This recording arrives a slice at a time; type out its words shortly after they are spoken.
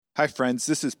Hi, friends.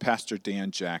 This is Pastor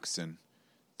Dan Jackson.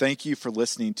 Thank you for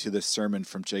listening to this sermon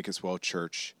from Jacob's Well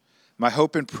Church. My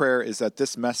hope and prayer is that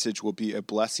this message will be a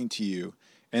blessing to you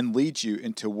and lead you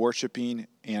into worshiping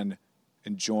and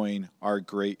enjoying our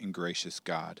great and gracious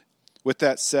God. With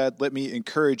that said, let me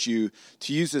encourage you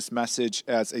to use this message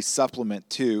as a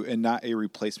supplement to and not a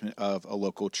replacement of a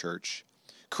local church.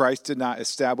 Christ did not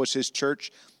establish his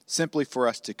church simply for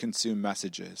us to consume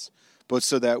messages, but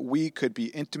so that we could be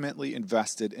intimately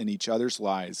invested in each other's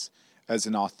lives as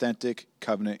an authentic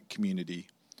covenant community.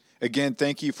 Again,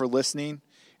 thank you for listening,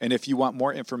 and if you want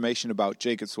more information about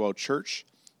Jacob's Well Church,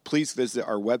 please visit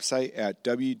our website at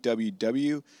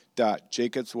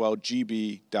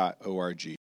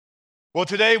www.jacobswellgb.org. Well,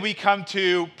 today we come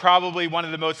to probably one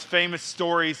of the most famous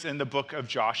stories in the book of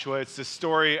Joshua. It's the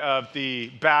story of the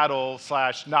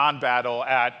battle/non-battle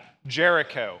at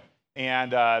Jericho.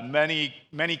 And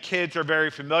many kids are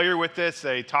very familiar with this.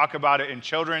 They talk about it in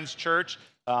children's church.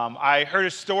 I heard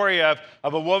a story of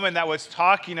a woman that was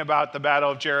talking about the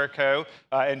Battle of Jericho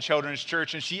in children's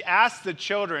church. And she asked the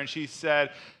children, she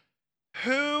said,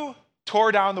 who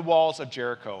tore down the walls of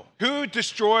Jericho? Who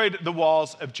destroyed the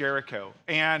walls of Jericho?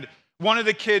 And one of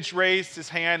the kids raised his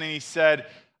hand and he said,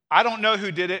 I don't know who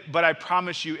did it, but I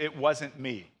promise you it wasn't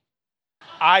me.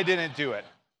 I didn't do it.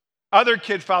 Other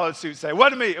kids followed suit, say, it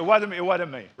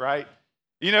wasn't me, right?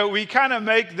 You know, we kind of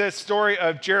make this story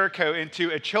of Jericho into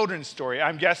a children's story.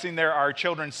 I'm guessing there are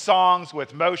children's songs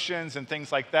with motions and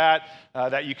things like that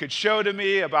that you could show to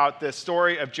me about this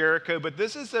story of Jericho, but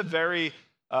this is a very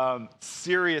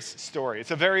serious story.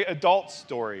 It's a very adult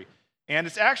story, and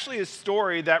it's actually a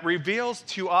story that reveals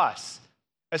to us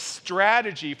a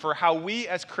strategy for how we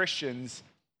as Christians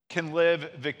can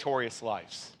live victorious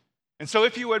lives. And so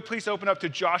if you would, please open up to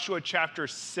Joshua chapter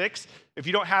 6. If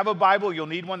you don't have a Bible, you'll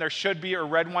need one. There should be a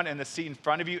red one in the seat in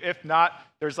front of you. If not,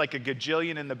 there's like a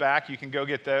gajillion in the back. You can go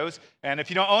get those. And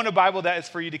if you don't own a Bible, that is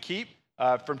for you to keep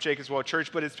from Jacob's Well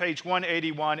Church. But it's page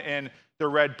 181 in the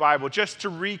red Bible. Just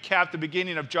to recap the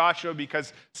beginning of Joshua,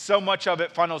 because so much of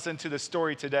it funnels into the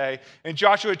story today. In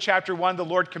Joshua chapter 1, the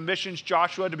Lord commissions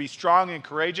Joshua to be strong and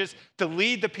courageous, to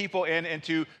lead the people in and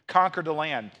to conquer the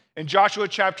land. In Joshua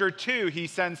chapter 2, he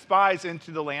sends spies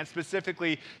into the land,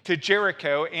 specifically to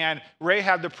Jericho, and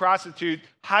Rahab the prostitute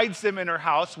hides them in her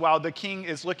house while the king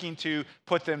is looking to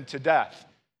put them to death.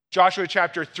 Joshua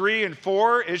chapter 3 and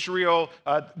 4, the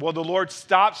Lord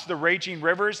stops the raging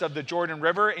rivers of the Jordan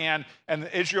River, and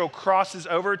Israel crosses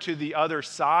over to the other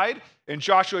side. In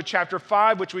Joshua chapter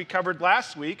 5, which we covered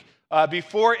last week,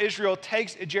 before Israel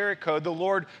takes Jericho, the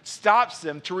Lord stops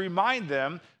them to remind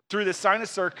them through the sign of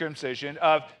circumcision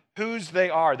of whose they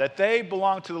are, that they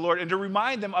belong to the Lord, and to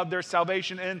remind them of their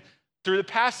salvation through the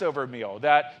Passover meal,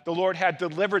 that the Lord had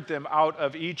delivered them out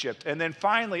of Egypt. And then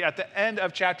finally, at the end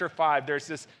of chapter 5, there's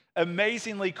this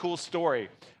amazingly cool story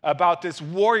about this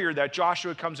warrior that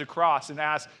Joshua comes across and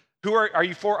asks, are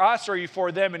you for us or are you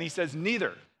for them? And he says,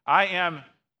 neither. I am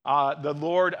the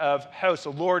Lord of hosts,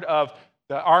 the Lord of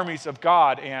the armies of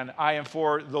God, and I am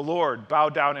for the Lord. Bow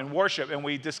down and worship. And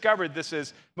we discovered this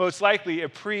is most likely a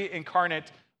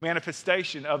pre-incarnate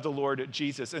manifestation of the Lord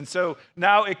Jesus. And so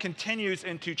now it continues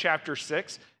into chapter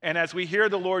 6. And as we hear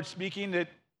the Lord speaking, it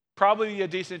probably a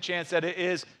decent chance that it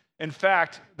is, in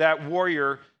fact, that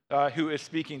warrior who is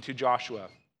speaking to Joshua.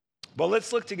 But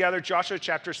let's look together, Joshua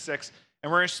chapter 6,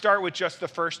 and we're going to start with just the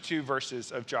first two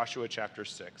verses of Joshua chapter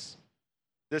 6.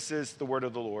 This is the word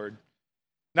of the Lord.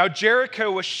 Now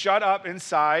Jericho was shut up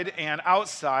inside and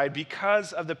outside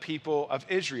because of the people of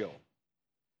Israel.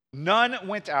 None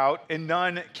went out and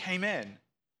none came in.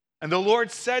 And the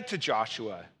Lord said to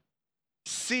Joshua,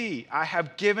 see, I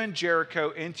have given Jericho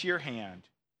into your hand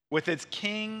with its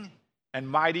king and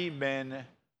mighty men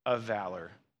of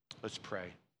valor. Let's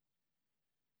pray.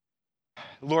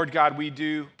 Lord God, we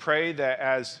do pray that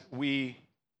as we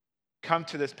come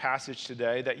to this passage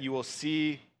today, that we will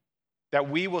see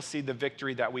the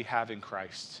victory that we have in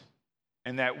Christ,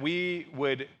 and that we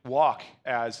would walk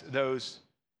as those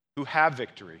who have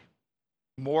victory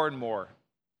more and more.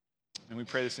 And we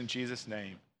pray this in Jesus'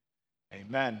 name.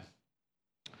 Amen.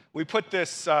 We put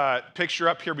this picture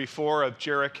up here before of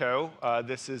Jericho.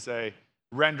 This is a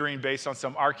rendering based on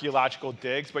some archaeological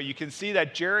digs, but you can see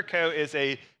that Jericho is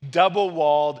a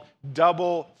double-walled,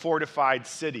 double-fortified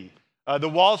city. The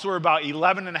walls were about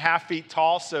 11 and a half feet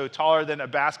tall, so taller than a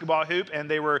basketball hoop,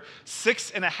 and they were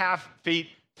 6.5 feet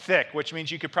thick, which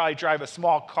means you could probably drive a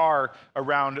small car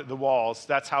around the walls.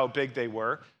 That's how big they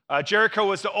were. Jericho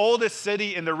was the oldest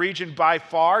city in the region by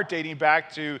far, dating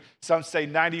back to, some say,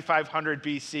 9,500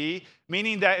 BC,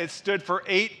 meaning that it stood for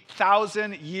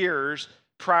 8,000 years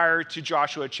prior to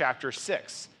Joshua chapter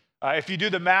 6. If you do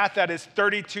the math, that is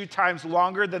 32 times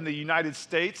longer than the United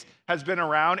States has been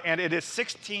around, and it is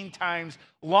 16 times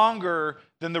longer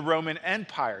than the Roman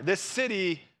Empire. This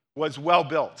city was well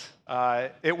built.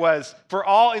 It was, for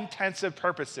all intensive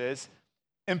purposes,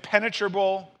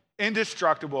 impenetrable,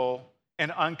 indestructible,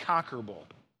 and unconquerable.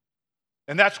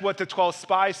 And that's what the 12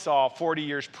 spies saw 40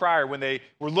 years prior when they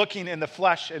were looking in the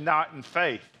flesh and not in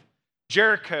faith.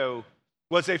 Jericho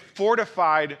was a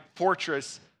fortified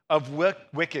fortress of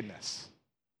wickedness,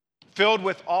 filled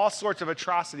with all sorts of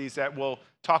atrocities that we'll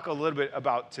talk a little bit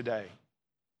about today.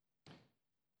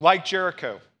 Like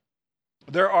Jericho,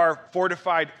 there are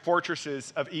fortified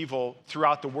fortresses of evil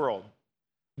throughout the world,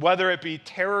 whether it be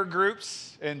terror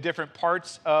groups in different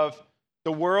parts of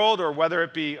the world, or whether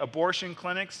it be abortion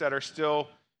clinics that are still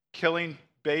killing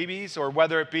babies, or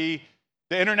whether it be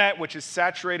the internet, which is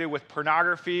saturated with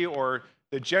pornography, or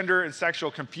the gender and sexual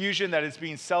confusion that is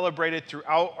being celebrated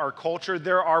throughout our culture.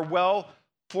 There are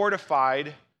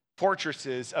well-fortified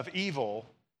fortresses of evil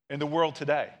in the world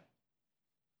today.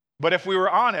 But if we were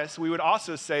honest, we would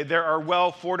also say there are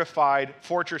well-fortified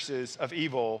fortresses of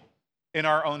evil in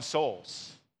our own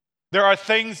souls. There are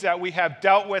things that we have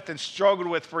dealt with and struggled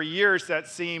with for years that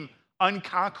seem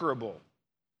unconquerable.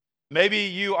 Maybe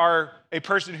you are a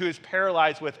person who is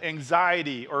paralyzed with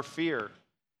anxiety or fear.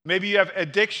 Maybe you have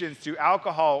addictions to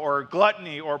alcohol or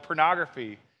gluttony or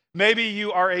pornography. Maybe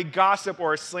you are a gossip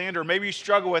or a slanderer. Maybe you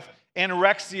struggle with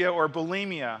anorexia or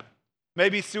bulimia.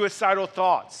 Maybe suicidal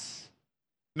thoughts.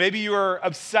 Maybe you are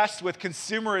obsessed with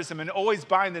consumerism and always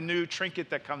buying the new trinket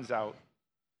that comes out.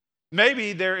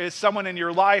 Maybe there is someone in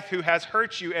your life who has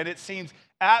hurt you and it seems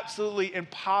absolutely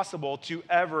impossible to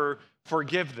ever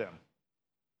forgive them.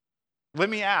 Let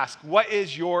me ask, what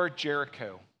is your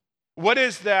Jericho? What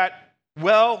is that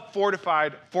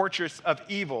well-fortified fortress of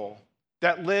evil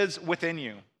that lives within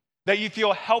you, that you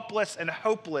feel helpless and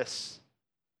hopeless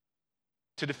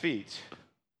to defeat?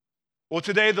 Well,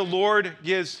 today the Lord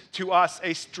gives to us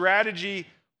a strategy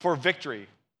for victory,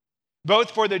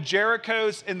 both for the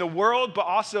Jerichos in the world, but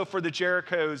also for the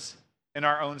Jerichos in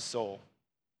our own soul.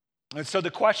 And so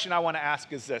the question I want to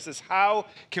ask is this, is how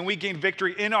can we gain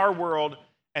victory in our world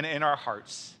and in our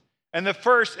hearts? And the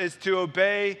first is to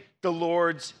obey the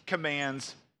Lord's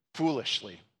commands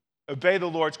foolishly. Obey the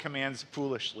Lord's commands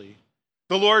foolishly.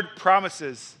 The Lord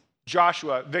promises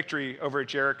Joshua victory over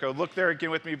Jericho. Look there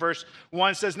again with me. Verse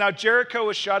 1 says, "Now Jericho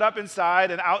was shut up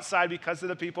inside and outside because of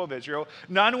the people of Israel.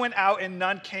 None went out and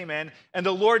none came in. And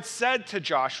the Lord said to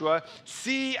Joshua,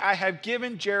 'See, I have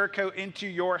given Jericho into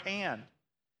your hand,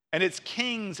 and its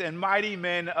kings and mighty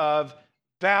men of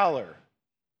valor.'"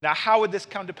 Now, how would this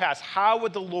come to pass? How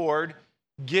would the Lord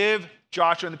give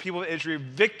Joshua and the people of Israel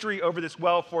victory over this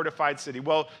well-fortified city?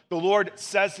 Well, the Lord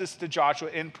says this to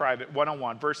Joshua in private,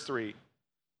 one-on-one. Verse 3,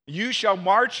 "You shall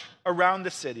march around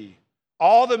the city,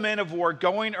 all the men of war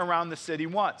going around the city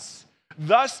once.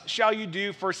 Thus shall you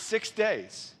do for 6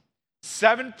 days.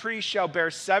 7 priests shall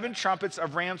bear 7 trumpets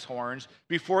of ram's horns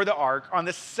before the ark. On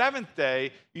the 7th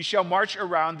day you shall march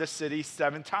around the city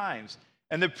 7 times.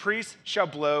 And the priests shall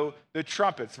blow the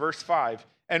trumpets." Verse 5,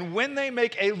 "And when they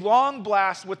make a long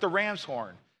blast with the ram's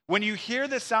horn, when you hear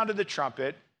the sound of the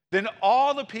trumpet, then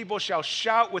all the people shall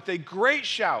shout with a great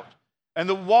shout, and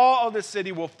the wall of the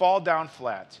city will fall down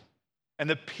flat. And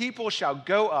the people shall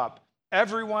go up,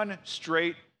 everyone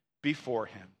straight before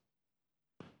him."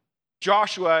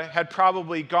 Joshua had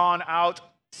probably gone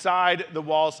outside the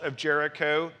walls of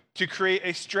Jericho to create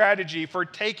a strategy for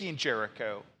taking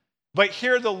Jericho. But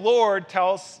here the Lord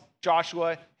tells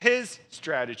Joshua his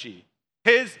strategy,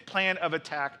 his plan of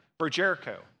attack for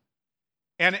Jericho.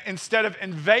 And instead of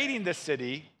invading the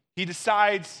city, he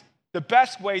decides the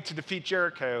best way to defeat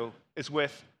Jericho is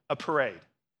with a parade.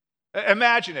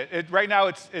 Imagine it. Right now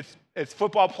it's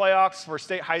football playoffs for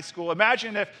state high school.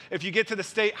 Imagine if you get to the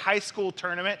state high school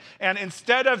tournament and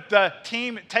instead of the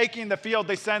team taking the field,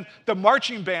 they send the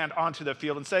marching band onto the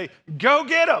field and say, "Go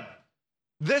get them."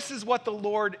 This is what the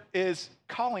Lord is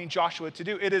calling Joshua to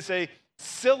do. It is a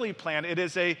silly plan. It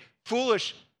is a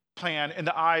foolish plan in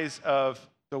the eyes of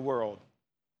the world.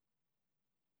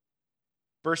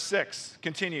 Verse 6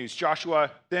 continues. Joshua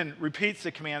then repeats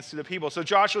the commands to the people. "So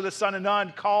Joshua the son of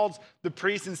Nun called the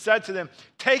priests and said to them,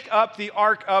 'Take up the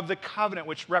ark of the covenant,'"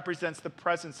 which represents the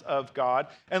presence of God,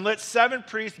 "'and let 7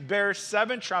 priests bear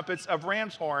 7 trumpets of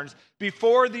ram's horns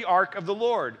before the ark of the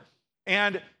Lord.'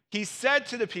 And he said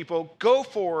to the people, 'Go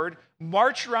forward,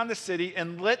 march around the city,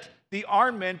 and let the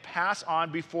armed men pass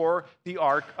on before the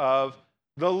ark of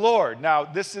the Lord.'" Now,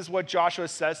 this is what Joshua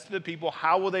says to the people.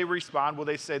 How will they respond? Will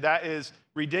they say, "That is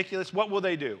ridiculous"? What will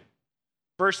they do?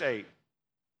 Verse 8,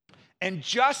 "And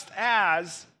just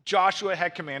as Joshua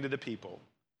had commanded the people.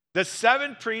 The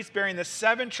 7 priests bearing the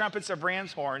 7 trumpets of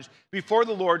ram's horns before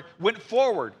the Lord went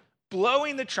forward,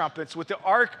 blowing the trumpets with the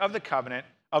ark of the covenant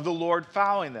of the Lord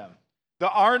following them. The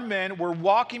armed men were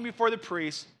walking before the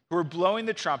priests who were blowing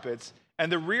the trumpets,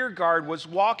 and the rear guard was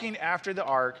walking after the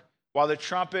ark while the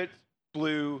trumpet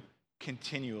blew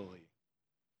continually.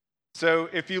 So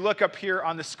if you look up here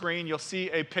on the screen, you'll see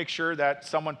a picture that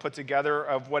someone put together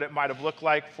of what it might have looked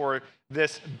like for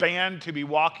this band to be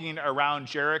walking around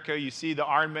Jericho. You see the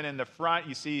armed men in the front.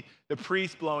 You see the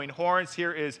priests blowing horns.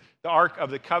 Here is the Ark of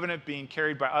the Covenant being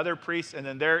carried by other priests. And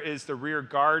then there is the rear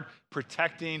guard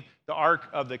protecting the Ark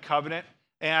of the Covenant.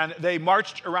 And they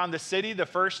marched around the city the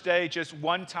first day just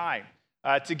one time.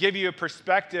 To give you a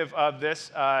perspective of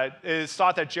this, it is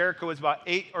thought that Jericho was about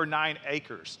 8 or 9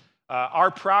 acres.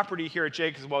 Our property here at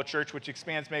Jacob's Well Church, which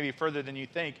expands maybe further than you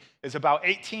think, is about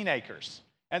 18 acres.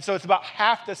 And so it's about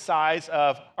half the size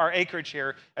of our acreage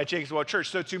here at Jacob's Well Church.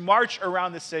 So to march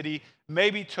around the city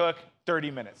maybe took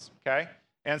 30 minutes, okay?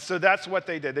 And so that's what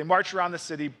they did. They marched around the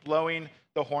city blowing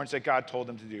the horns that God told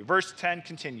them to do. Verse 10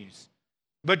 continues.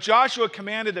 But Joshua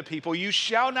commanded the people, "You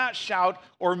shall not shout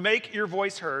or make your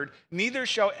voice heard, neither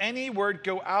shall any word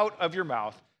go out of your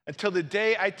mouth until the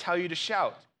day I tell you to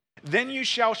shout. Then you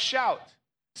shall shout."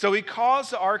 So he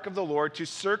caused the ark of the Lord to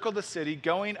circle the city,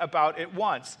 going about it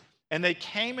once. And they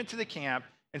came into the camp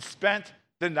and spent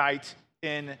the night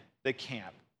in the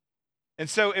camp. And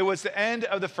so it was the end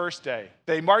of the first day.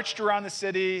 They marched around the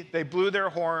city, they blew their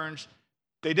horns,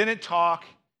 they didn't talk,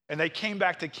 and they came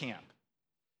back to camp.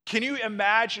 Can you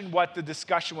imagine what the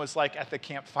discussion was like at the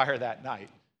campfire that night?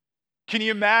 Can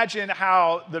you imagine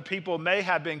how the people may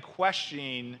have been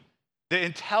questioning the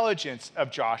intelligence of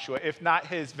Joshua, if not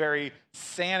his very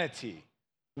sanity?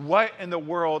 What in the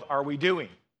world are we doing?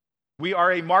 We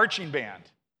are a marching band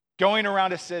going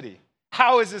around a city.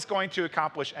 How is this going to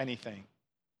accomplish anything?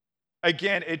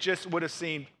 Again, it just would have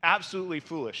seemed absolutely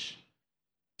foolish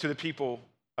to the people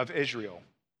of Israel.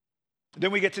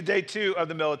 Then we get to day 2 of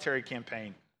the military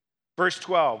campaign. Verse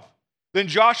 12. Then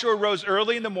Joshua rose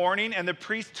early in the morning, and the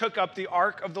priests took up the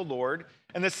ark of the Lord,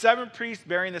 and the 7 priests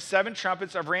bearing the 7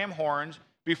 trumpets of ram horns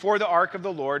before the ark of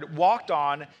the Lord walked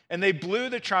on, and they blew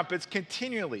the trumpets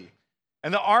continually.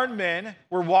 And the armed men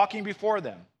were walking before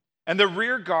them, and the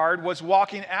rear guard was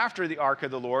walking after the ark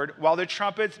of the Lord while the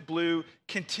trumpets blew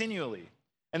continually.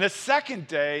 And the second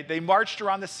day they marched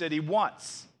around the city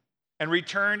once and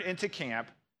returned into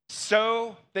camp.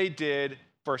 So they did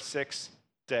for 6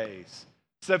 days.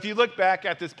 So if you look back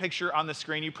at this picture on the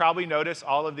screen, you probably notice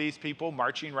all of these people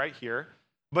marching right here.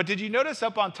 But did you notice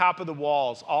up on top of the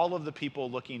walls all of the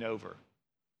people looking over?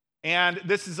 And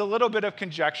this is a little bit of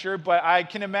conjecture, but I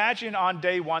can imagine on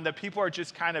day 1 that people are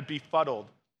just kind of befuddled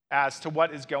as to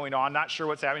what is going on, not sure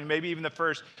what's happening, maybe even the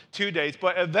first 2 days.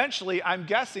 But eventually, I'm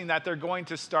guessing that they're going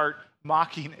to start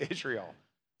mocking Israel,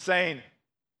 saying,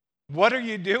 "What are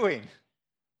you doing?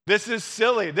 This is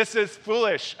silly. This is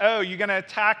foolish. Oh, you're going to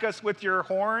attack us with your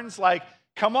horns? Like,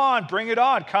 come on, bring it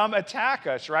on. Come attack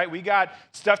us, right? We got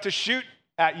stuff to shoot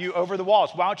at you over the walls.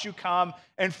 Why don't you come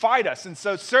and fight us?" And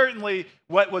so certainly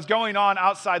what was going on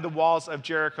outside the walls of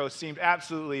Jericho seemed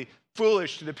absolutely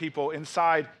foolish to the people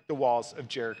inside the walls of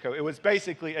Jericho. It was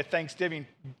basically a Thanksgiving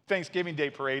Day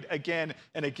parade again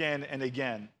and again and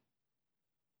again.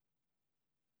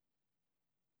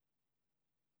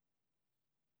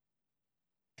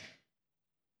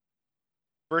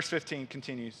 Verse 15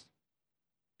 continues.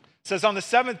 It says, "On the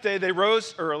 7th day they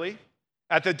rose early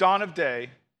at the dawn of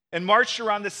day and marched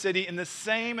around the city in the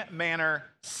same manner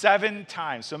 7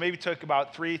 times. So maybe it took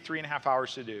about 3.5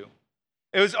 hours to do.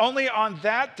 It was only on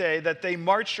that day that they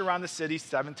marched around the city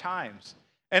 7 times.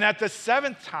 And at the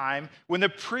 7th time, when the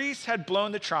priests had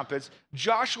blown the trumpets,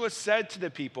 Joshua said to the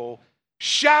people,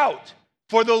 'Shout,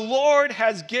 for the Lord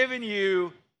has given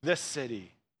you the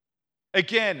city.'"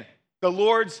 Again, the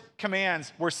Lord's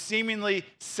commands were seemingly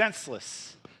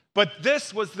senseless. But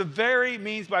this was the very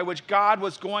means by which God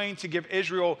was going to give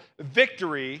Israel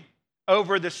victory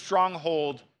over the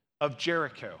stronghold of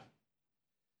Jericho.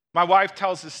 My wife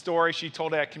tells this story. She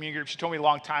told it at community group. She told me a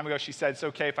long time ago. She said, "It's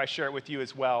okay if I share it with you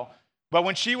as well." But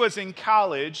when she was in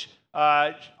college,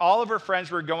 all of her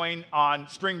friends were going on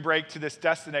spring break to this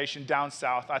destination down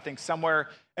south, I think somewhere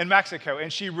in Mexico.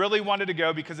 And she really wanted to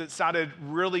go because it sounded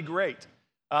really great.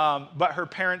 But her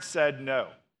parents said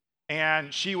no.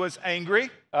 And she was angry,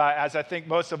 as I think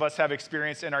most of us have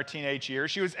experienced in our teenage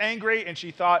years. She was angry, and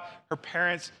she thought her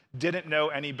parents didn't know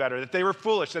any better, that they were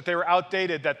foolish, that they were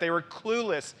outdated, that they were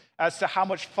clueless as to how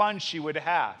much fun she would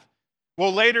have.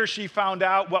 Well, later she found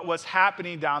out what was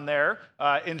happening down there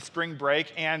in spring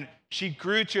break, and she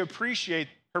grew to appreciate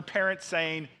her parents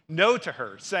saying no to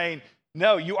her, saying,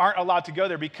 no, you aren't allowed to go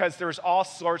there because there's all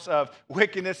sorts of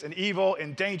wickedness and evil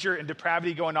and danger and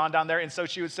depravity going on down there. And so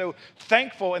she was so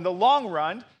thankful in the long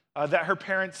run that her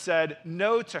parents said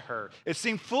no to her. It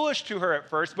seemed foolish to her at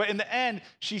first, but in the end,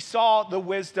 she saw the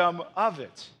wisdom of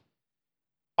it.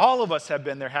 All of us have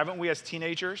been there, haven't we, as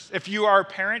teenagers? If you are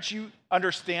parents, you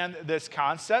understand this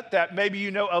concept that maybe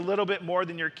you know a little bit more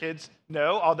than your kids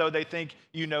know, although they think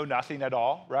you know nothing at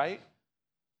all, right?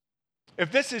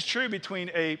 If this is true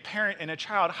between a parent and a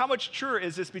child, how much truer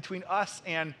is this between us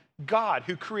and God,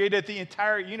 who created the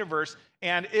entire universe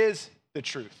and is the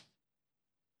truth?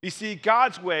 You see,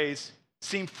 God's ways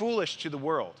seem foolish to the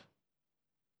world,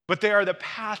 but they are the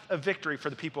path of victory for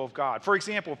the people of God. For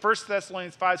example, 1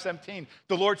 Thessalonians 5:17,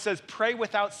 the Lord says, pray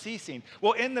without ceasing.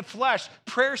 Well, in the flesh,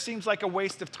 prayer seems like a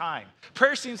waste of time.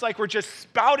 Prayer seems like we're just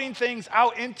spouting things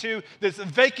out into this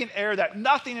vacant air that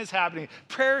nothing is happening.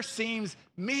 Prayer seems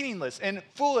meaningless and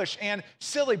foolish and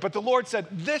silly, but the Lord said,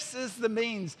 this is the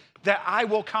means that I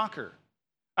will conquer.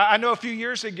 I know a few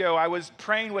years ago, I was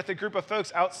praying with a group of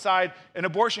folks outside an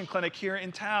abortion clinic here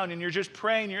in town, and you're just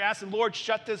praying, you're asking, Lord,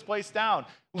 shut this place down.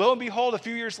 Lo and behold, a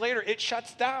few years later, it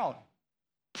shuts down.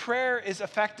 Prayer is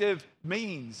effective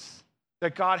means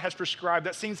that God has prescribed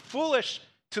that seems foolish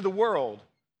to the world,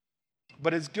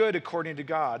 but is good according to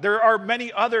God. There are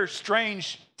many other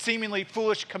strange, seemingly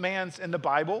foolish commands in the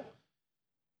Bible.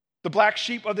 The black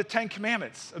sheep of the 10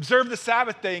 Commandments. Observe the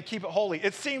Sabbath day and keep it holy.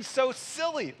 It seems so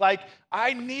silly. Like,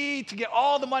 I need to get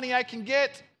all the money I can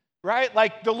get, right?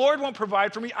 Like, the Lord won't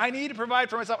provide for me. I need to provide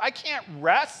for myself. I can't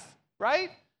rest, right?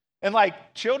 And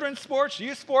like children's sports,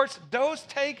 youth sports, those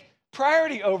take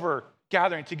priority over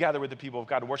gathering together with the people of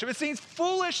God to worship. It seems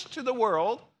foolish to the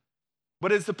world,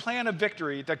 but is the plan of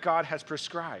victory that God has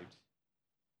prescribed.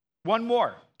 One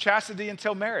more, chastity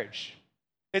until marriage.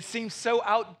 It seems so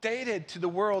outdated to the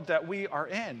world that we are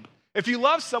in. If you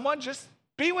love someone, just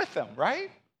be with them, right?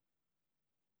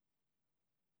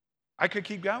 I could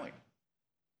keep going.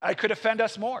 I could offend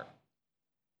us more.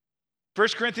 1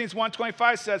 Corinthians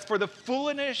 1:25 says, for the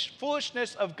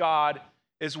foolishness of God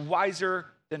is wiser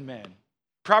than men.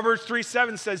 Proverbs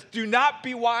 3:7 says, do not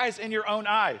be wise in your own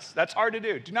eyes. That's hard to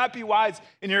do. Do not be wise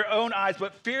in your own eyes,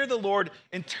 but fear the Lord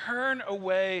and turn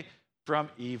away from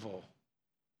evil.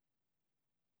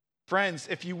 Friends,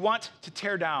 if you want to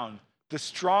tear down the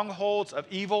strongholds of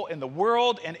evil in the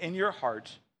world and in your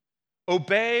heart,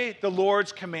 obey the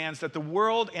Lord's commands that the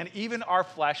world and even our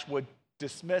flesh would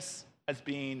dismiss as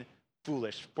being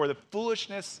foolish. For the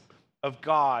foolishness of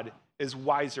God is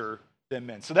wiser than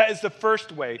men. So that is the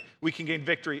first way we can gain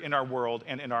victory in our world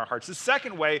and in our hearts. The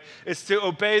second way is to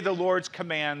obey the Lord's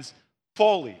commands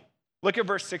fully. Look at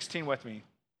verse 16 with me.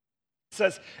 It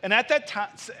says, and at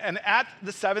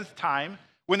the seventh time,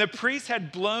 when the priests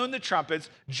had blown the trumpets,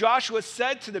 Joshua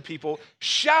said to the people,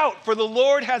 shout, for the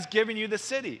Lord has given you the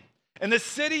city. And the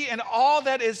city and all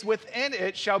that is within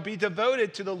it shall be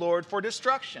devoted to the Lord for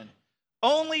destruction.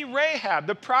 Only Rahab,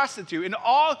 the prostitute, and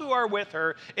all who are with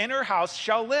her in her house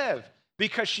shall live,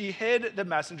 because she hid the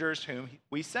messengers whom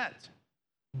we sent.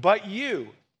 But you,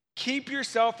 keep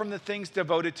yourself from the things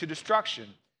devoted to destruction,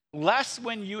 lest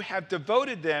when you have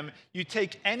devoted them, you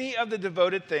take any of the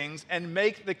devoted things and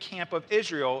make the camp of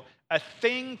Israel a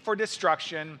thing for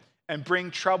destruction and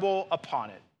bring trouble upon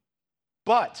it.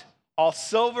 But all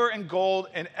silver and gold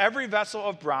and every vessel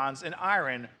of bronze and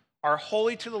iron are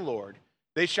holy to the Lord.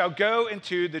 They shall go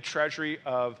into the treasury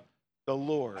of the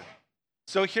Lord.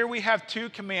 So here we have two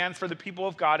commands for the people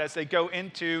of God as they go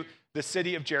into the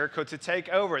city of Jericho to take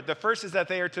over. The first is that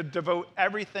they are to devote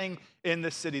everything in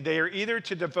the city. They are either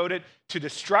to devote it to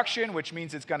destruction, which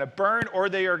means it's going to burn, or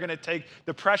they are going to take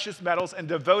the precious metals and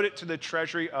devote it to the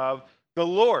treasury of the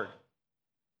Lord.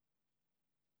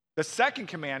 The second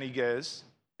command he gives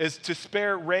is to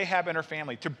spare Rahab and her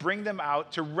family, to bring them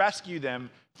out, to rescue them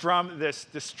from this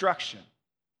destruction.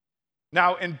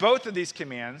 Now, in both of these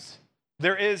commands,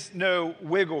 there is no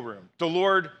wiggle room. The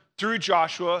Lord, through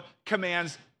Joshua,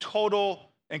 commands total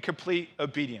and complete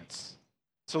obedience.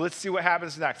 So let's see what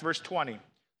happens next. Verse 20.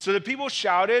 So the people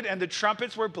shouted and the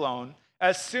trumpets were blown.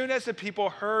 As soon as the people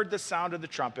heard the sound of the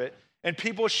trumpet, and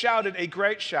people shouted a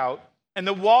great shout, and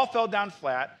the wall fell down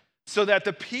flat, so that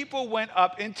the people went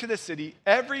up into the city,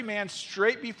 every man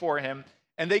straight before him,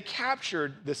 and they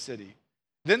captured the city.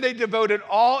 Then they devoted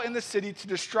all in the city to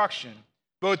destruction,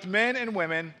 both men and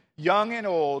women, young and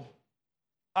old,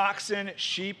 oxen,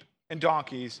 sheep, and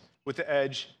donkeys, with the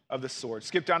edge of the sword.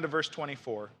 Skip down to verse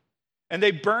 24. And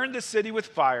they burned the city with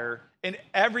fire and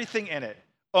everything in it.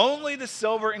 Only the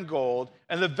silver and gold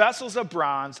and the vessels of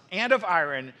bronze and of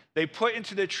iron they put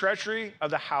into the treasury of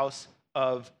the house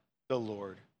of the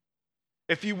Lord.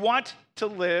 If you want to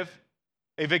live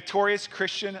a victorious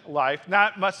Christian life,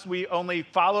 not must we only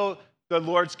follow the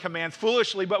Lord's commands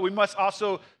foolishly, but we must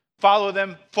also follow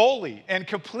them fully and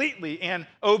completely and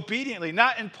obediently,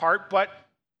 not in part, but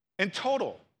in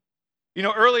total. You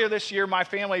know, earlier this year, my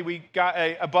family, we got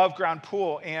an above-ground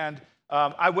pool, and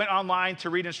I went online to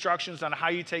read instructions on how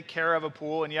you take care of a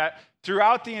pool, and yet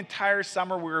throughout the entire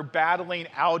summer, we were battling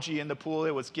algae in the pool.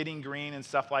 It was getting green and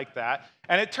stuff like that.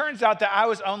 And it turns out that I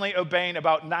was only obeying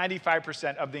about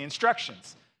 95% of the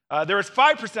instructions. There was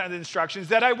 5% of the instructions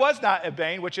that I was not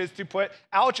obeying, which is to put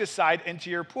algicide into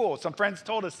your pool. Some friends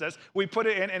told us this. We put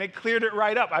it in, and it cleared it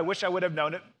right up. I wish I would have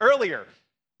known it earlier.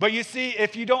 But you see,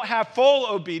 if you don't have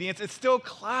full obedience, it still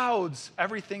clouds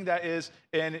everything that is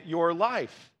in your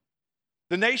life.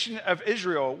 The nation of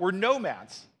Israel were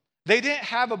nomads. They didn't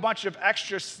have a bunch of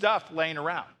extra stuff laying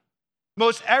around.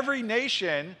 Most every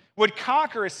nation would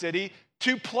conquer a city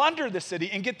to plunder the city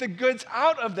and get the goods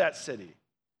out of that city,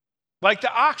 like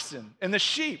the oxen and the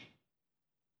sheep.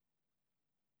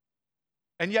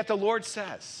 And yet the Lord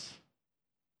says,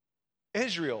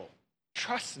 Israel,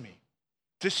 trust me,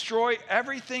 destroy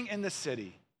everything in the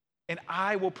city, and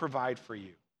I will provide for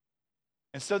you.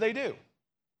 And so they do,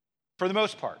 for the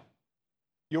most part.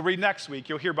 You'll read next week,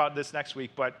 you'll hear about this next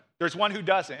week, but there's one who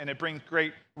doesn't, and it brings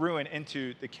great ruin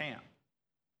into the camp.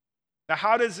 Now,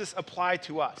 how does this apply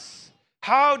to us?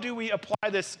 How do we apply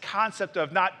this concept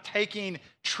of not taking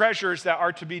treasures that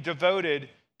are to be devoted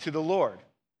to the Lord?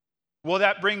 Well,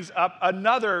 that brings up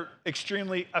another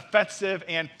extremely offensive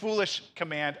and foolish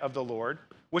command of the Lord,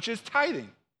 which is tithing.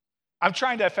 I'm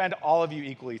trying to offend all of you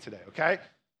equally today, okay?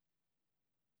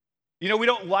 You know, we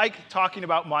don't like talking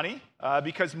about money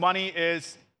because money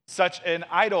is such an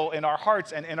idol in our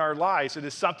hearts and in our lives. It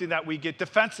is something that we get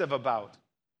defensive about.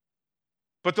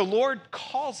 But the Lord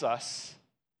calls us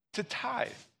to tithe.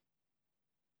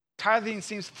 Tithing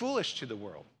seems foolish to the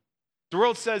world. The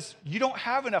world says, you don't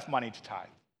have enough money to tithe.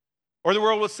 Or the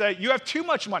world will say, you have too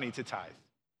much money to tithe.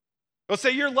 They'll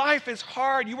say, your life is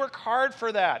hard. You work hard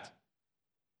for that.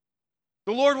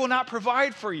 The Lord will not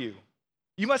provide for you.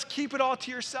 You must keep it all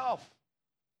to yourself.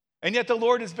 And yet the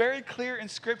Lord is very clear in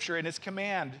Scripture in his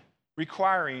command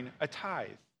requiring a tithe.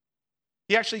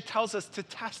 He actually tells us to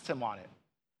test him on it.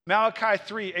 Malachi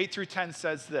 3, 8 through 10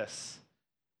 says this.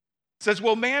 It says,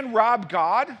 will man rob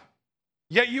God?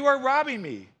 Yet you are robbing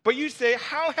me. But you say,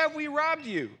 how have we robbed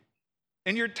you?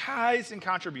 In your tithes and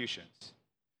contributions.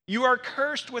 You are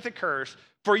cursed with a curse,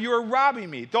 for you are robbing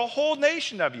me, the whole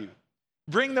nation of you.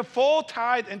 Bring the full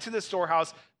tithe into the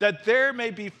storehouse, that there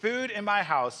may be food in my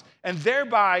house, and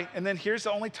thereby, and then here's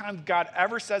the only time God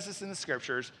ever says this in the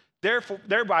scriptures,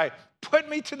 thereby put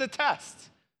me to the test.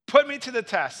 Put me to the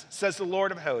test, says the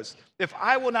Lord of hosts, if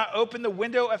I will not open the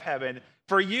window of heaven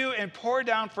for you and pour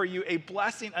down for you a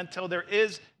blessing until there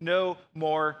is no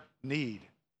more need.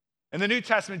 In the New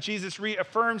Testament, Jesus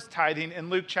reaffirms tithing in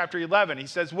Luke chapter 11. He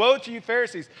says, woe to you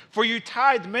Pharisees, for you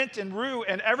tithe mint and rue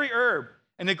and every herb,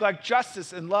 and neglect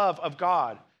justice and love of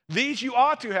God. These you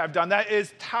ought to have done, that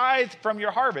is, tithe from your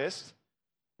harvest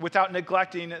without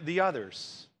neglecting the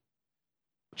others.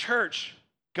 Church,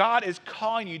 God is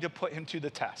calling you to put him to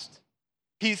the test.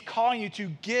 He's calling you to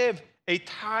give a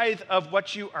tithe of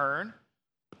what you earn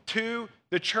to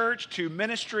the church, to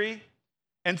ministry,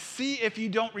 and see if you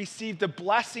don't receive the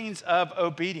blessings of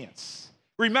obedience.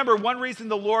 Remember, one reason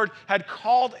the Lord had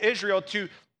called Israel to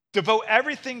devote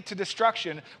everything to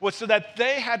destruction was so that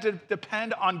they had to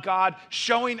depend on God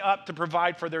showing up to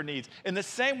provide for their needs. In the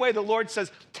same way, the Lord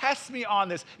says, test me on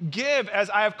this. Give as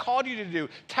I have called you to do.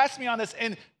 Test me on this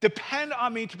and depend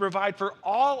on me to provide for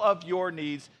all of your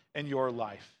needs in your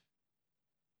life.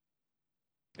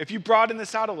 If you broaden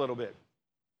this out a little bit,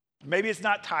 maybe it's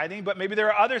not tithing, but maybe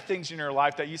there are other things in your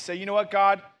life that you say, you know what,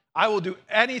 God, I will do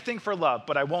anything for love,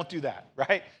 but I won't do that,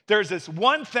 right? There's this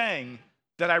one thing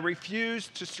that I refuse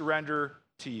to surrender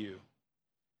to you.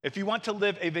 If you want to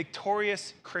live a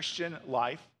victorious Christian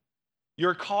life,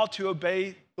 you're called to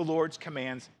obey the Lord's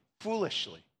commands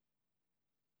foolishly.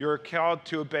 You're called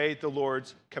to obey the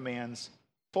Lord's commands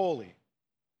fully.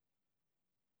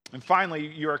 And finally,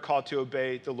 you are called to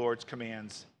obey the Lord's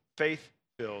commands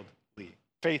faith-filledly.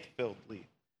 Faith-filledly.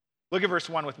 Look at verse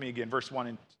 1 with me again, verse 1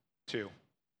 and 2.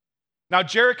 Now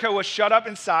Jericho was shut up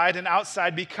inside and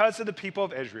outside because of the people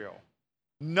of Israel.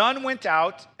 None went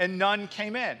out and none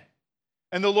came in.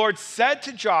 And the Lord said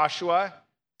to Joshua,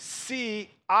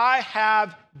 see, I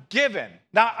have given.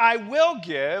 Now I will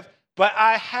give, but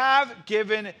I have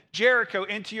given Jericho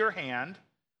into your hand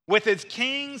with its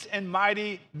kings and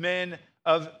mighty men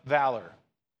of valor.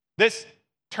 This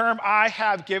term I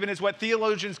have given is what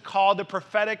theologians call the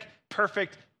prophetic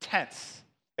perfect tense.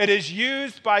 It is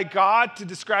used by God to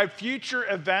describe future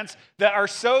events that are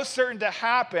so certain to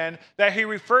happen that he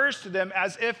refers to them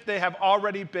as if they have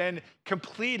already been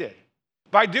completed.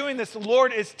 By doing this, the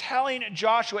Lord is telling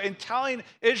Joshua and telling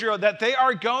Israel that they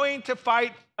are going to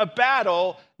fight a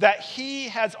battle that he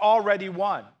has already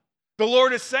won. The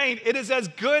Lord is saying, it is as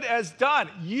good as done.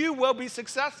 You will be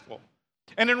successful.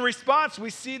 And in response, we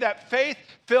see that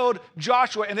faith-filled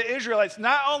Joshua and the Israelites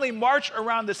not only march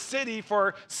around the city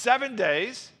for 7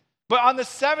 days, but on the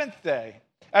seventh day,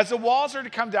 as the walls are to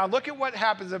come down, look at what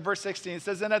happens in verse 16. It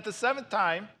says, and at the seventh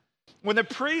time, when the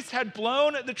priests had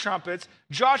blown the trumpets,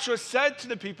 Joshua said to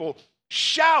the people,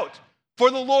 shout, for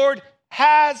the Lord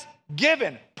has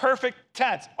given, perfect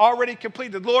tense, already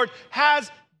completed. The Lord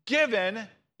has given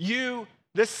you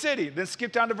the city. Then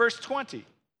skip down to verse 20.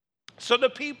 So the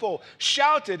people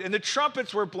shouted and the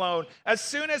trumpets were blown. As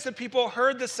soon as the people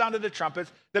heard the sound of the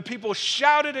trumpets, the people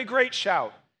shouted a great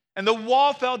shout. And the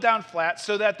wall fell down flat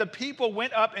so that the people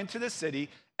went up into the city,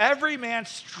 every man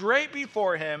straight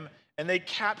before him, and they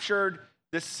captured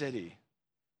the city.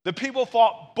 The people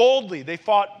fought boldly, they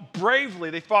fought bravely,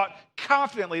 they fought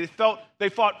confidently, they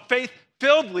fought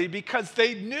faith-filledly because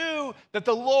they knew that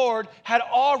the Lord had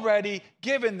already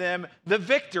given them the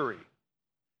victory.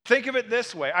 Think of it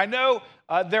this way. I know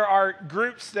there are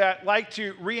groups that like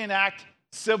to reenact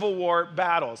Civil War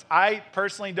battles. I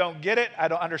personally don't get it. I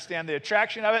don't understand the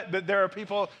attraction of it, but there are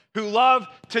people who love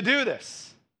to do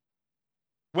this.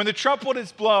 When the trumpet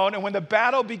is blown and when the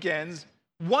battle begins,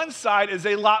 one side is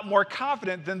a lot more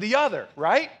confident than the other,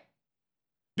 right?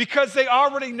 Because they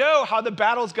already know how the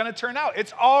battle is going to turn out.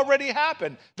 It's already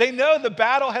happened. They know the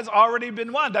battle has already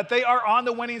been won, that they are on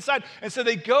the winning side. And so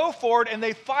they go forward and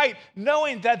they fight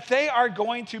knowing that they are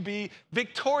going to be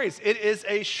victorious. It is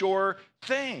a sure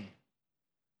thing.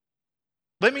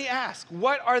 Let me ask,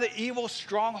 what are the evil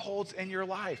strongholds in your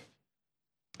life?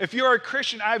 If you are a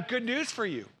Christian, I have good news for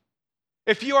you.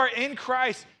 If you are in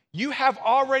Christ, you have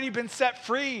already been set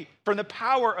free from the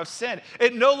power of sin.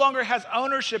 It no longer has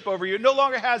ownership over you. It no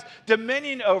longer has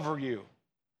dominion over you.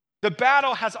 The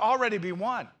battle has already been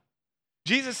won.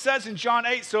 Jesus says in John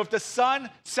 8, so if the Son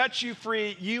sets you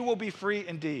free, you will be free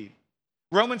indeed.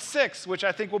 Romans 6, which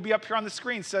I think will be up here on the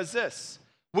screen, says this.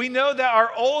 We know that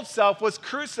our old self was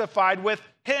crucified with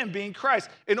him, being Christ,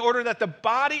 in order that the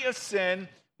body of sin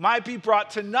might be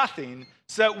brought to nothing,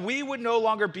 so that we would no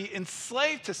longer be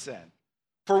enslaved to sin.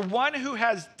 For one who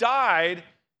has died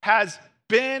has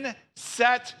been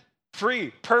set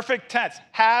free. Perfect tense,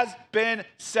 has been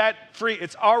set free.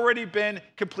 It's already been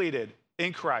completed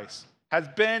in Christ. Has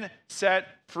been set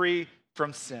free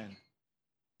from sin.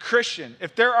 Christian,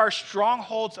 if there are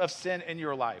strongholds of sin in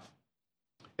your life,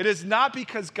 it is not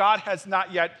because God has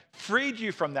not yet freed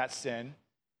you from that sin.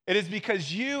 It is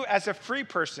because you, as a free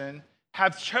person,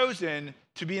 have chosen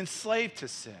to be enslaved to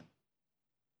sin.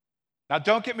 Now,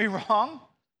 don't get me wrong.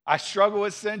 I struggle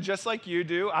with sin just like you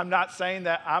do. I'm not saying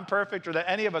that I'm perfect or that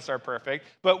any of us are perfect.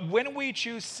 But when we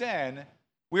choose sin,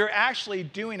 we are actually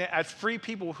doing it as free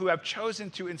people who have chosen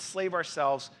to enslave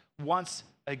ourselves once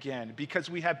again because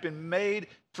we have been made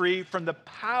free from the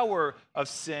power of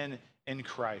sin in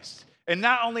Christ. And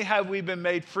not only have we been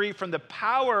made free from the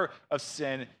power of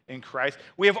sin in Christ,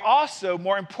 we have also,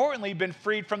 more importantly, been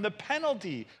freed from the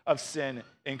penalty of sin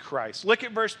in Christ. Look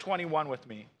at verse 21 with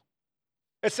me.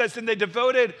 It says, and they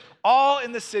devoted all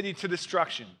in the city to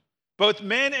destruction, both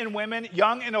men and women,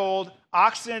 young and old,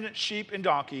 oxen, sheep, and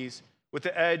donkeys, with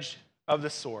the edge of the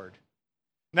sword.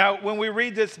 Now, when we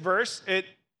read this verse, it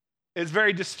is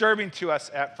very disturbing to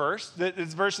us at first.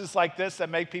 It's verses like this that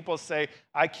make people say,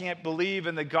 I can't believe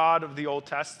in the God of the Old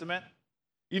Testament.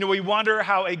 You know, we wonder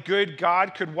how a good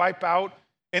God could wipe out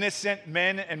innocent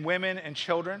men and women and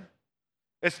children,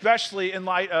 especially in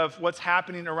light of what's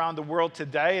happening around the world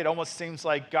today. It almost seems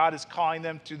like God is calling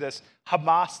them to this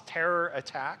Hamas terror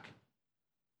attack.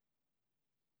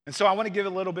 And so I want to give a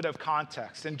little bit of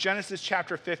context. In Genesis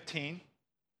chapter 15,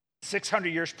 600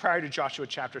 years prior to Joshua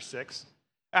chapter 6,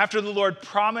 after the Lord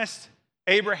promised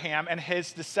Abraham and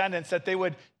his descendants that they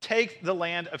would take the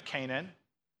land of Canaan,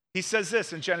 he says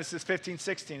this in Genesis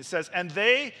 15:16. It says, and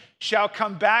they shall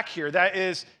come back here. That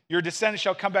is, your descendants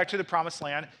shall come back to the promised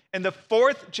land in the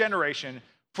fourth generation,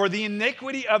 for the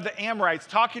iniquity of the Amorites,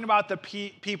 talking about the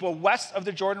people west of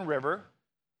the Jordan River,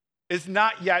 is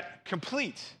not yet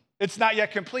complete. It's not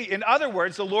yet complete. In other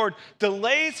words, the Lord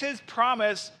delays his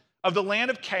promise of the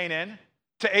land of Canaan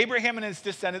to Abraham and his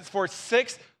descendants for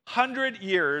 600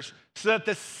 years so that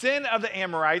the sin of the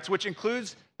Amorites, which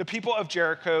includes the people of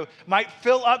Jericho, might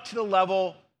fill up to the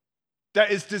level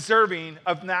that is deserving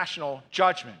of national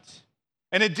judgment.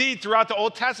 And indeed, throughout the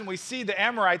Old Testament, we see the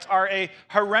Amorites are a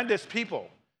horrendous people.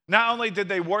 Not only did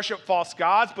they worship false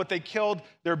gods, but they killed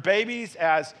their babies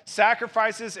as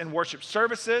sacrifices in worship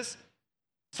services,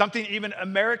 something even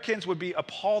Americans would be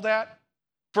appalled at.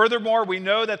 Furthermore, we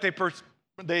know that they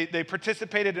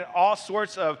participated in all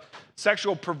sorts of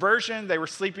sexual perversion. They were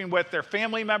sleeping with their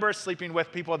family members, sleeping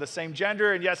with people of the same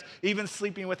gender, and yes, even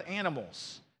sleeping with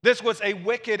animals. This was a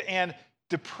wicked and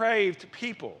depraved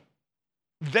people.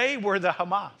 They were the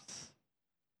Hamas.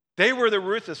 They were the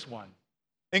ruthless one.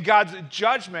 And God's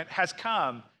judgment has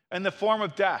come in the form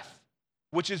of death,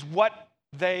 which is what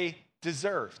they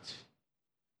deserved.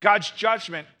 God's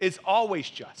judgment is always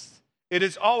just. It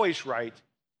is always right,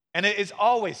 and it is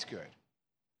always good.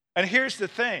 And here's the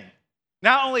thing.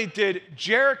 Not only did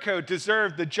Jericho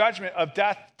deserve the judgment of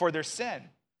death for their sin,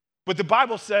 but the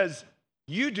Bible says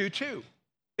you do too,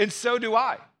 and so do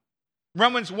I.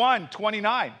 Romans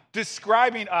 1:29,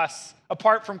 describing us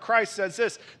apart from Christ, says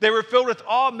this: they were filled with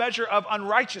all measure of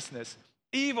unrighteousness,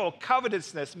 evil,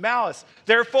 covetousness, malice.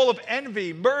 They're full of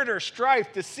envy, murder,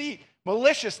 strife, deceit,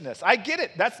 maliciousness. I get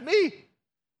it. That's me.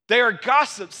 They are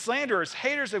gossips, slanderers,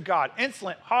 haters of God,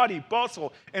 insolent, haughty,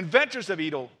 boastful, inventors of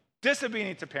evil,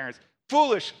 disobedient to parents,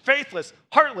 foolish, faithless,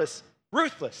 heartless,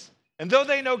 ruthless. And though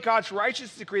they know God's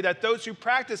righteous decree that those who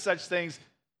practice such things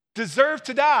deserve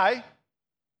to die,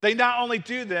 they not only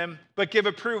do them, but give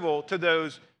approval to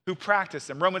those who practice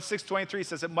them. Romans 6:23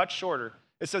 says it much shorter.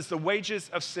 It says the wages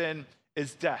of sin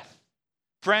is death.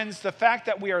 Friends, the fact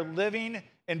that we are living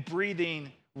and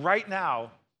breathing right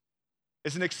now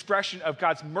is an expression of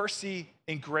God's mercy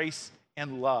and grace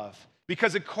and love.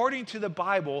 Because according to the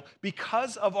Bible,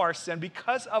 because of our sin,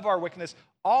 because of our wickedness,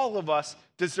 all of us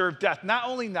deserve death, not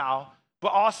only now,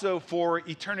 but also for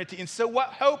eternity. And so what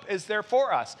hope is there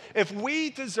for us? If we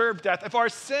deserve death, if our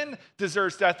sin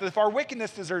deserves death, if our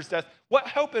wickedness deserves death, what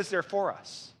hope is there for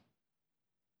us?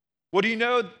 Well, do you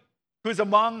know who's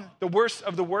among the worst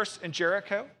of the worst in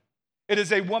Jericho? It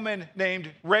is a woman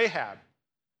named Rahab.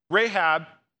 Rahab,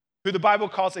 who the Bible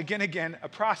calls again a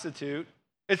prostitute,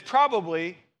 is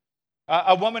probably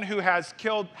a woman who has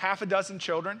killed half a dozen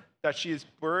children that she has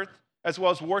birthed, as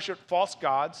well as worshiped false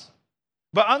gods.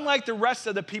 But unlike the rest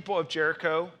of the people of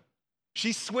Jericho,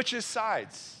 she switches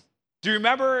sides. Do you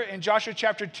remember in Joshua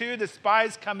chapter 2, the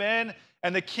spies come in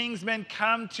and the king's men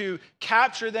come to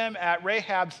capture them at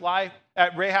Rahab's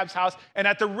house, and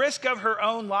at the risk of her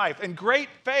own life, in great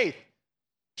faith,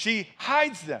 she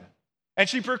hides them. And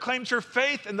she proclaims her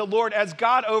faith in the Lord as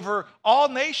God over all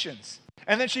nations.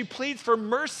 And then she pleads for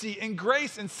mercy and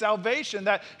grace and salvation,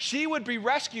 that she would be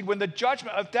rescued when the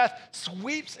judgment of death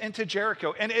sweeps into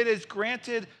Jericho, and it is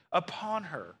granted upon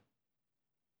her.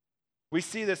 We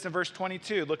see this in verse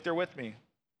 22. Look there with me.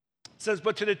 It says,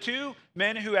 but to the two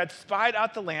men who had spied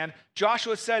out the land,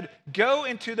 Joshua said, go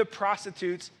into the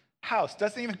prostitute's house.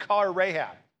 Doesn't even call her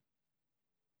Rahab,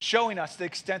 showing us the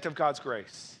extent of God's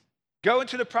grace. Go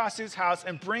into the prostitute's house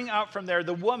and bring out from there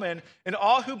the woman and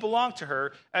all who belong to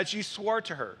her, as you swore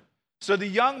to her. So the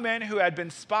young men who had been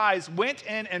spies went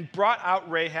in and brought out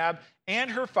Rahab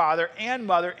and her father and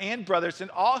mother and brothers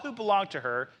and all who belonged to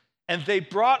her, and they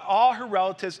brought all her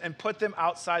relatives and put them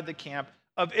outside the camp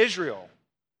of Israel.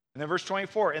 And then verse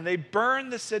 24, and they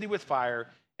burned the city with fire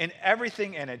and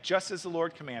everything in it, just as the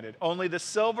Lord commanded. Only the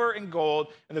silver and gold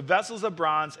and the vessels of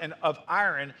bronze and of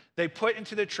iron they put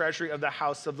into the treasury of the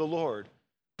house of the Lord.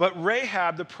 But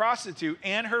Rahab the prostitute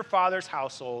and her father's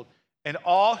household and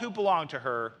all who belonged to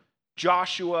her,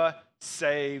 Joshua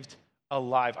saved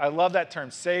alive. I love that term,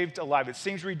 saved alive. It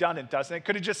seems redundant, doesn't it?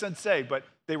 Could have just said saved, but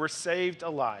they were saved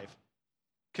alive.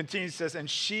 Continues, says, and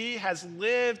she has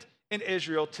lived in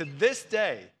Israel to this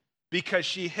day because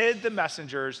she hid the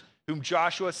messengers whom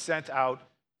Joshua sent out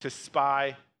to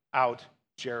spy out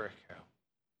Jericho.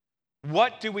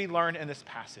 What do we learn in this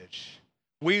passage?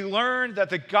 We learn that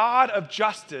the God of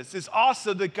justice is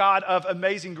also the God of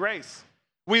amazing grace.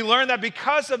 We learn that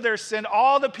because of their sin,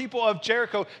 all the people of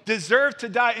Jericho deserve to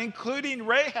die, including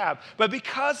Rahab. But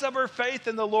because of her faith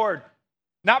in the Lord,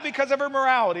 not because of her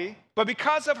morality, but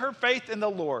because of her faith in the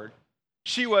Lord,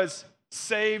 she was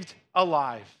saved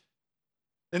alive.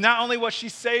 And not only was she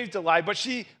saved alive, but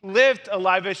she lived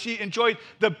alive as she enjoyed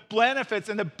the benefits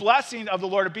and the blessing of the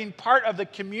Lord, of being part of the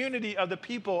community of the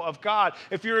people of God.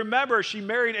 If you remember, she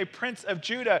married a prince of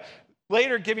Judah,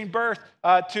 later giving birth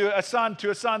to a son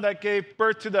that gave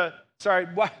birth to the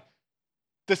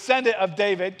descendant of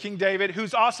David, King David,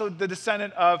 who's also the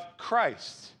descendant of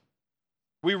Christ.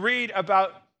 We read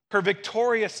about her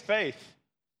victorious faith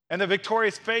and the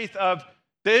victorious faith of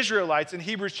the Israelites in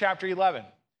Hebrews chapter 11.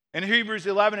 In Hebrews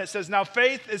 11, it says, now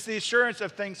faith is the assurance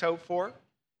of things hoped for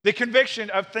the conviction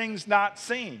of things not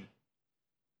seen.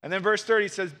 And then verse 30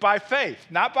 says, by faith,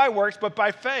 not by works, but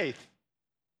by faith,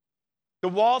 the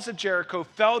walls of Jericho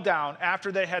fell down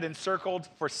after they had encircled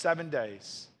for 7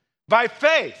 days. By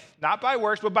faith, not by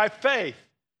works, but by faith,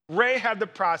 Rahab the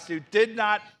prostitute did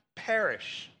not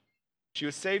perish. She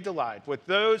was saved alive with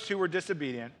those who were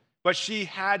disobedient, but she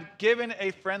had given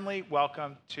a friendly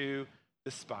welcome to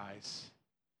the spies.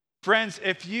 Friends,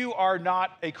 if you are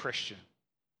not a Christian,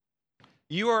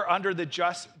 you are under the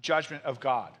just judgment of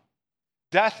God.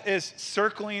 Death is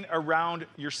circling around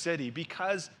your city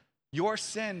because your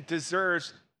sin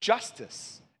deserves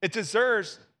justice. It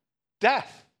deserves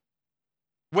death.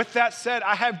 With that said,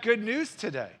 I have good news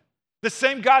today. The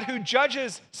same God who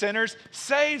judges sinners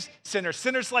saves sinners.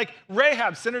 Sinners like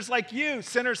Rahab, sinners like you,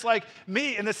 sinners like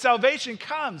me. And the salvation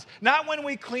comes not when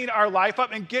we clean our life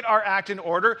up and get our act in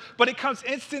order, but it comes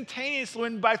instantaneously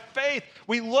when by faith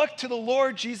we look to the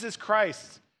Lord Jesus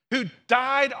Christ, who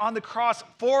died on the cross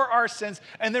for our sins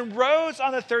and then rose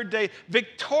on the third day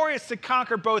victorious to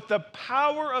conquer both the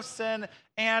power of sin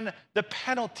and the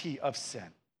penalty of sin.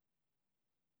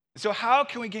 So how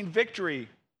can we gain victory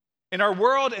in our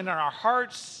world and in our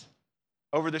hearts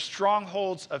over the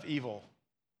strongholds of evil?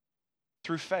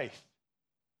 Through faith,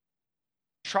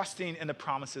 trusting in the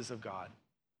promises of God.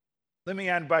 Let me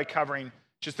end by covering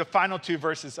just the final 2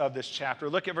 verses of this chapter.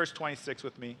 Look at verse 26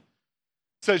 with me.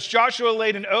 It says, Joshua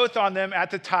laid an oath on them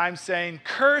at the time, saying,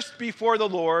 cursed before the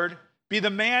Lord be the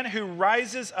man who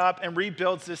rises up and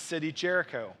rebuilds this city,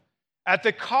 Jericho. At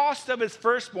the cost of his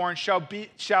firstborn shall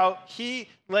he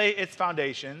lay its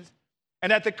foundations,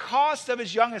 and at the cost of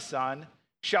his youngest son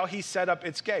shall he set up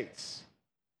its gates.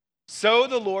 So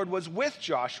the Lord was with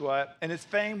Joshua, and his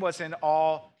fame was in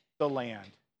all the land.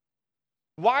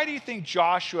 Why do you think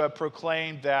Joshua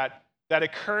proclaimed that a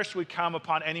curse would come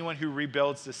upon anyone who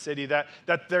rebuilds the city, that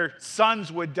their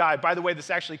sons would die? By the way, this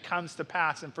actually comes to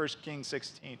pass in 1 Kings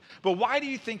 16. But why do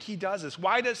you think he does this?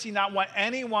 Why does he not want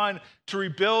anyone to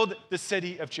rebuild the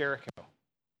city of Jericho?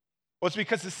 Well, it's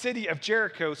because the city of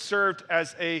Jericho served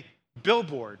as a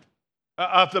billboard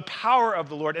of the power of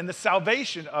the Lord and the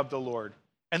salvation of the Lord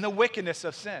and the wickedness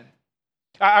of sin.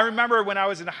 I remember when I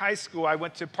was in high school, I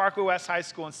went to Parkway West High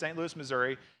School in St. Louis,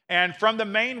 Missouri, and from the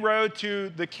main road to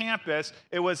the campus,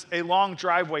 it was a long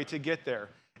driveway to get there.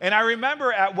 And I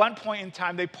remember at one point in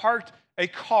time, they parked a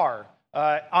car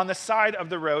on the side of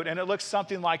the road, and it looks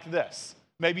something like this.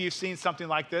 Maybe you've seen something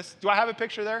like this. Do I have a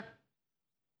picture there?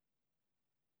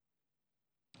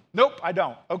 Nope, I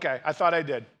don't. Okay, I thought I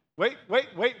did. Wait for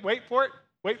it.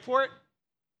 Wait for it.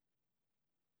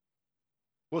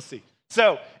 We'll see.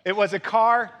 So it was a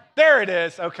car. There it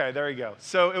is. Okay, there you go.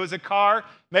 So it was a car.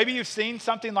 Maybe you've seen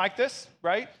something like this,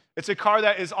 right? It's a car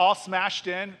that is all smashed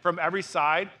in from every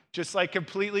side, just like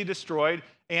completely destroyed.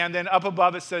 And then up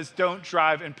above it says, don't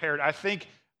drive impaired. I think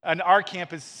on our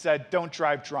campus said, don't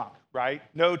drive drunk, right?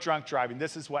 No drunk driving.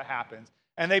 This is what happens.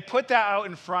 And they put that out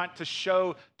in front to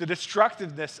show the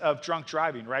destructiveness of drunk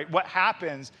driving, right? What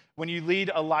happens when you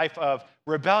lead a life of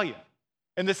rebellion.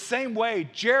 In the same way,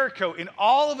 Jericho, in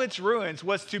all of its ruins,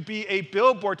 was to be a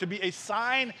billboard, to be a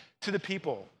sign to the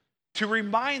people, to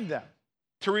remind them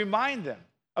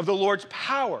of the Lord's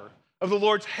power, of the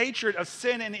Lord's hatred of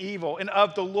sin and evil, and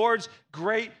of the Lord's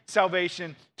great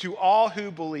salvation to all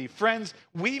who believe. Friends,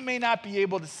 we may not be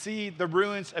able to see the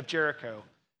ruins of Jericho,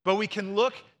 but we can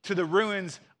look to the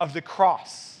ruins of the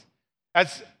cross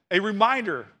as a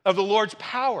reminder of the Lord's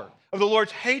power, of the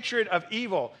Lord's hatred of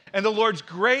evil, and the Lord's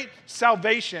great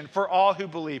salvation for all who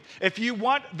believe. If you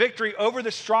want victory over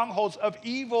the strongholds of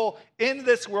evil in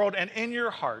this world and in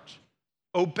your heart,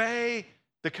 obey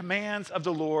the commands of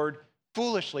the Lord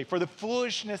foolishly, for the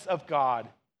foolishness of God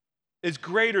is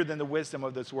greater than the wisdom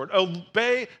of this world.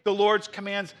 Obey the Lord's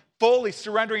commands fully,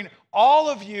 surrendering all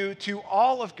of you to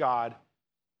all of God,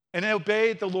 and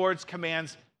obey the Lord's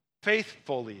commands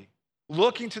faithfully,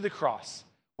 looking to the cross,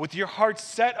 with your heart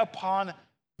set upon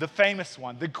the famous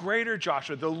one, the greater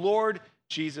Joshua, the Lord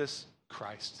Jesus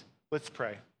Christ. Let's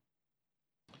pray.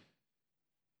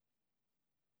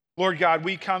 Lord God,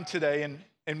 we come today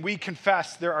and we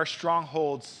confess there are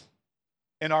strongholds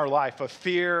in our life of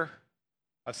fear,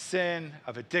 of sin,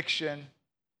 of addiction.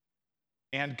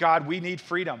 And God, we need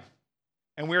freedom.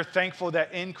 And we're thankful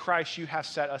that in Christ you have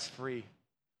set us free.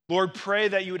 Lord, pray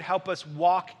that you would help us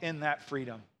walk in that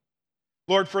freedom.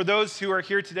 Lord, for those who are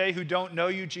here today who don't know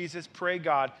you, Jesus, pray,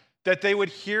 God, that they would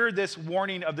hear this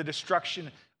warning of the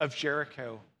destruction of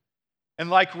Jericho. And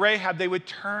like Rahab, they would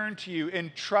turn to you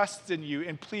and trust in you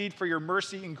and plead for your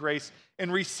mercy and grace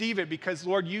and receive it because,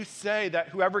 Lord, you say that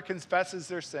whoever confesses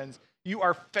their sins, you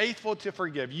are faithful to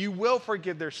forgive. You will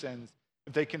forgive their sins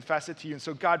if they confess it to you. And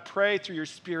so God, pray through your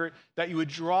Spirit that you would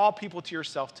draw people to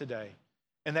yourself today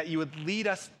and that you would lead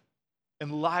us in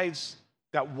lives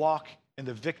that walk in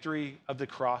the victory of the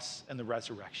cross and the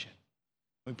resurrection.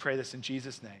 We pray this in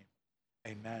Jesus' name.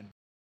 Amen.